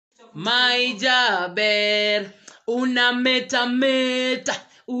Maijaber, una meta,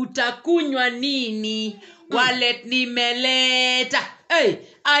 utakunywa nini? Wallet nimeleta. Hey,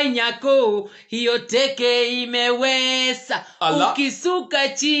 ainyako, hiyo teke imewesa. Allah. Ukisuka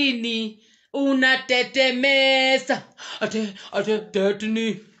chini, unatetemesa. Ate,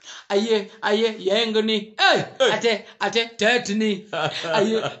 tetni. Aye, yengni. Hey, ate, tetni.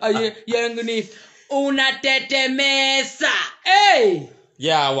 Aye, yengni. Unatetemesa. Hey!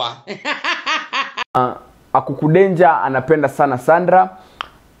 Yawa. Akukudanger anapenda sana Sandra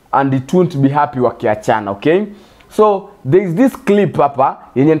and it won't be happy wakiachana, okay? So there is this clip hapa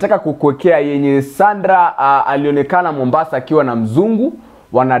yenye nataka kukuwekea yenye Sandra alionekana Mombasa akiwa na mzungu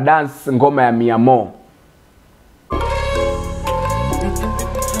wana dance ngoma ya Miamo.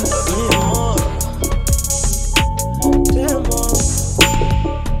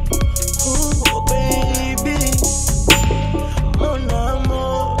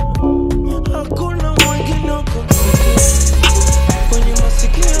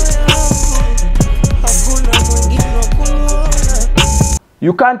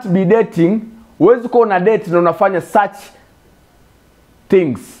 You can't be dating. Huwezi kuwa una date na unafanya such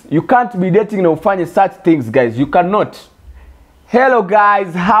things. You can't be dating na ufanye such things, guys. You cannot. Hello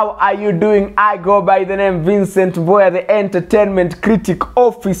guys, how are you doing? I go by the name Vincent Boya, the entertainment critic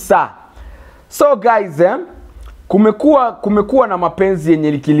officer. So guys, kumekuwa na mapenzi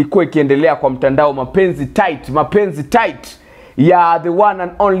yenye kilikuwa ikiendelea kwa mtandao, mapenzi tight ya the one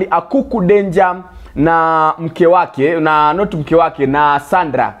and only Akukudanger na mke wake, na not mke wake, na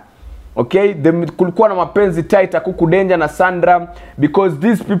Sandra. Okay, kulikuwa na mapenzi tight Akukudanger na Sandra because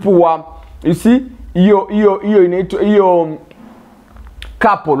these people were, you see, hiyo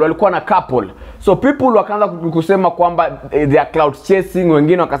couple, walikuwa na couple. So people wakaanza kusema kwamba they are cloud chasing,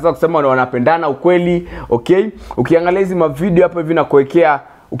 wengine wakaanza kusema wanapendana ukweli, okay? Ukiangalia hizi mavideo hapa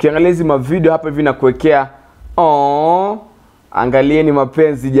hivi na kuwekea, angalieni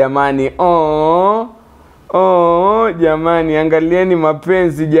mapenzi jamani. Jamani, angalieni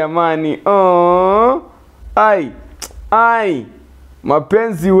mapenzi jamani. Ai.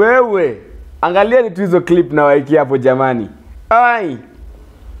 Mapenzi wewe. Angalieni tu hizo clip na waiki hapo jamani. Ai.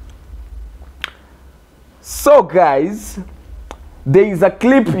 So guys, there is a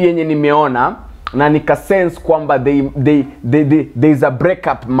clip yenye nimeona na nika sense kwamba there is a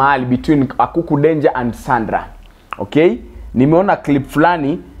breakup mahali between Akukudanger and Sandra. Okay? Nimeona clip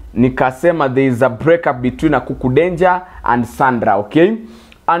fulani nikasema there is a breakup between Akukudanger and Sandra, okay?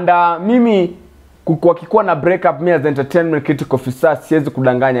 And mimi kukikuwa na breakup, me as entertainment critic officer siwezi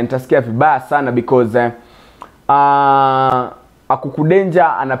kudanganya, nitasikia vibaya sana because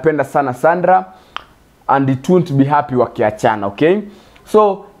Akukudanger anapenda sana Sandra and it won't be happy wakiachana, okay?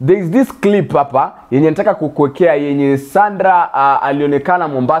 So there is this clip hapa yenye nataka kukuwekea yenye Sandra alionekana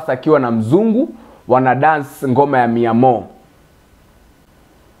Mombasa akiwa na mzungu wana dance ngoma ya Miamo.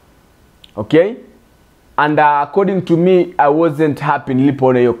 Okay? And according to me, I wasn't happy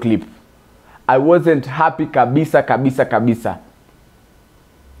nilipoona hiyo clip. I wasn't happy kabisa.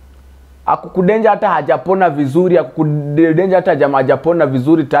 Akukudanger hata hajapona vizuri, Akukudanger hata hajapona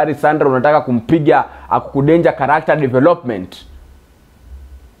vizuri, tayari Sandra unataka kumpiga Akukudanger character development.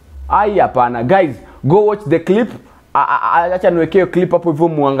 Ai hapana. Guys, go watch the clip. Acha niwekee clip hapo hivyo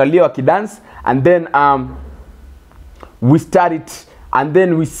muangalie wakidance, and then we start it, and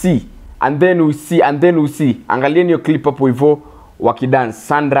then we see. Angalieni hiyo clip hapo hivyo wakidance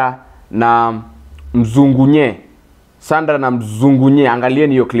Sandra na mzungunye.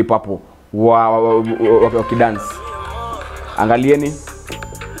 Angalieni hiyo clip hapo wakidance. Angalieni.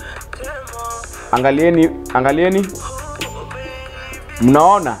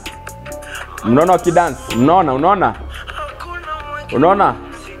 Mnaona wakidance? Unaona?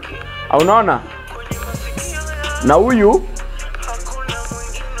 Na huyu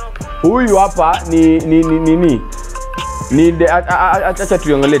hapa ni acha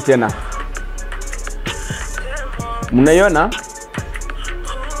tuangalie tena. Mnaiona?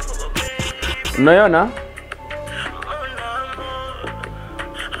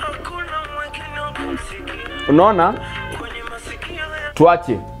 Unaona?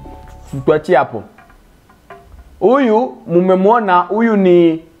 Tuache hapo. Huyu mmemwona, huyu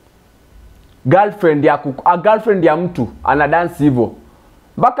ni girlfriend ya mtu ana dance hivyo.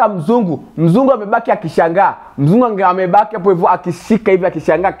 Mpaka mzungu amebaki akishangaa. Mzungu amebaki hapo hivyo akishika hivi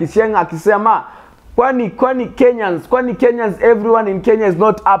akishangaa, akisema kwani Kenyans, everyone in Kenya is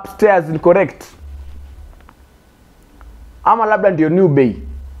not upstairs and correct. Ama labda ndio new bay.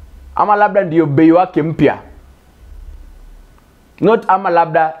 Ama labda ndio bay wake mpya. Not ama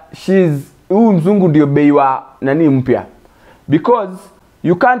labda huyu mzungu ndio bay wa nani mpya. Because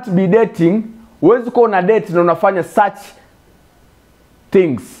You can't be dating. Huwezi kuwa una date na unafanya such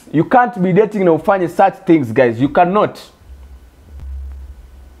things. You can't be dating na ufanye such things, guys. You cannot.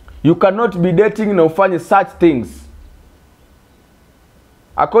 You cannot be dating na ufanye such things.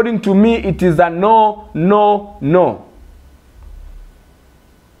 According to me, it is a no, no, no.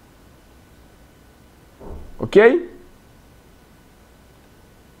 Okay?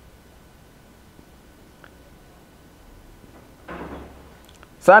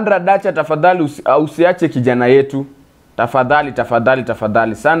 Sandra Dacha, tafadhali usiache kijana yetu. Tafadhali, tafadhali,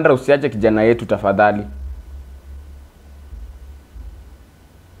 tafadhali. Sandra, usiache kijana yetu tafadhali.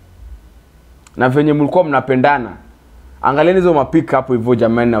 Na venye mlikuwa mnapendana. Angalieni hizo mapika hapo hivyo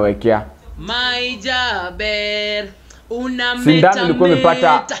jamani nawekea. Maijaber una sindano ilikuwa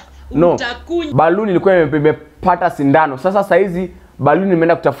imepata no. Baluni ilikuwa imepata sindano. Sasa hizi baluni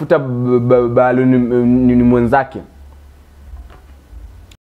imeenda kutafuta baluni mwenzake.